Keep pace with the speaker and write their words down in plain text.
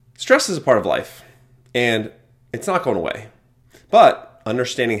Stress is a part of life, and it's not going away. But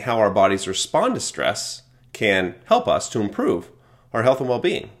understanding how our bodies respond to stress can help us to improve our health and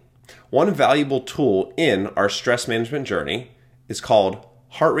well-being. One valuable tool in our stress management journey is called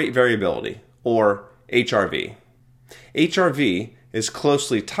heart rate variability, or HRV. HRV is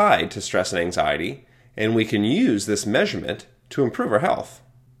closely tied to stress and anxiety, and we can use this measurement to improve our health.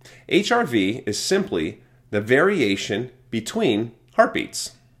 HRV is simply the variation between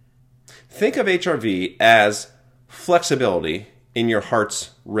heartbeats. Think of HRV as flexibility in your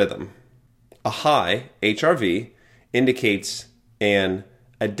heart's rhythm. A high HRV indicates an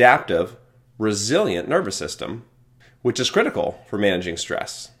adaptive, resilient nervous system, which is critical for managing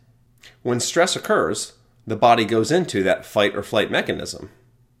stress. When stress occurs, the body goes into that fight or flight mechanism,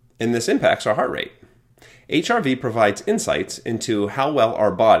 and this impacts our heart rate. HRV provides insights into how well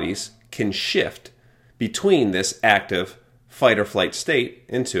our bodies can shift between this active fight or flight state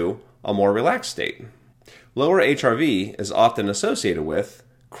into a more relaxed state. Lower HRV is often associated with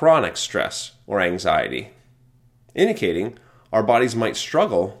chronic stress or anxiety, indicating our bodies might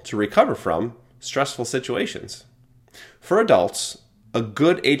struggle to recover from stressful situations. For adults, a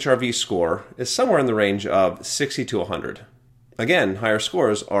good HRV score is somewhere in the range of 60 to 100. Again, higher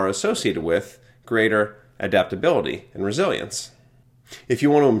scores are associated with greater adaptability and resilience. If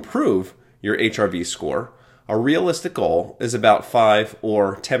you want to improve your HRV score, a realistic goal is about 5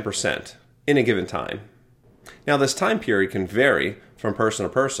 or 10% in a given time. Now, this time period can vary from person to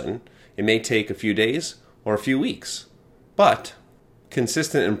person. It may take a few days or a few weeks, but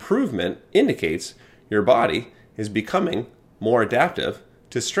consistent improvement indicates your body is becoming more adaptive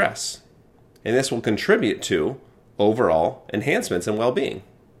to stress, and this will contribute to overall enhancements in well-being.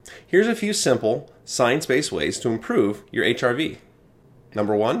 Here's a few simple science-based ways to improve your HRV.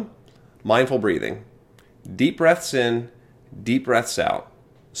 Number 1, mindful breathing. Deep breaths in, deep breaths out.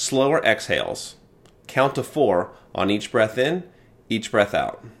 Slower exhales. Count to 4 on each breath in, each breath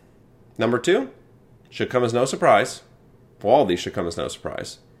out. Number 2, should come as no surprise. Well, all of these should come as no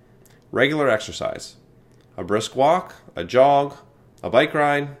surprise. Regular exercise. A brisk walk, a jog, a bike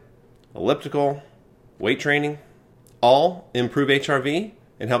ride, elliptical, weight training. All improve HRV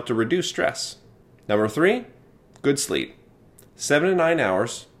and help to reduce stress. Number 3, good sleep. 7 to 9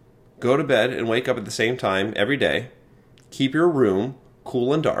 hours. Go to bed and wake up at the same time every day. Keep your room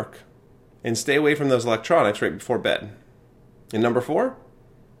cool and dark. And stay away from those electronics right before bed. And number 4,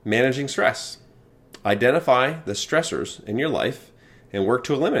 managing stress. Identify the stressors in your life and work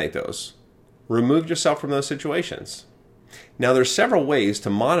to eliminate those. Remove yourself from those situations. Now, there's several ways to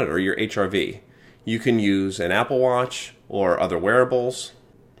monitor your HRV. You can use an Apple Watch or other wearables,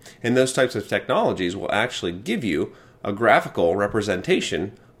 and those types of technologies will actually give you a graphical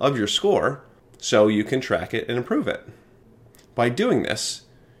representation of your score so you can track it and improve it. By doing this,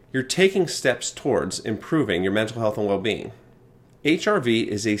 you're taking steps towards improving your mental health and well-being. HRV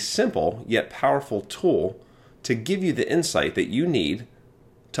is a simple yet powerful tool to give you the insight that you need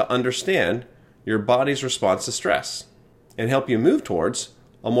to understand your body's response to stress and help you move towards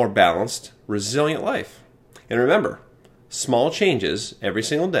a more balanced, resilient life. And remember, small changes every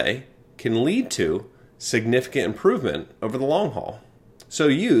single day can lead to significant improvement over the long haul. So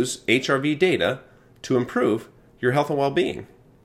use HRV data to improve your health and well-being.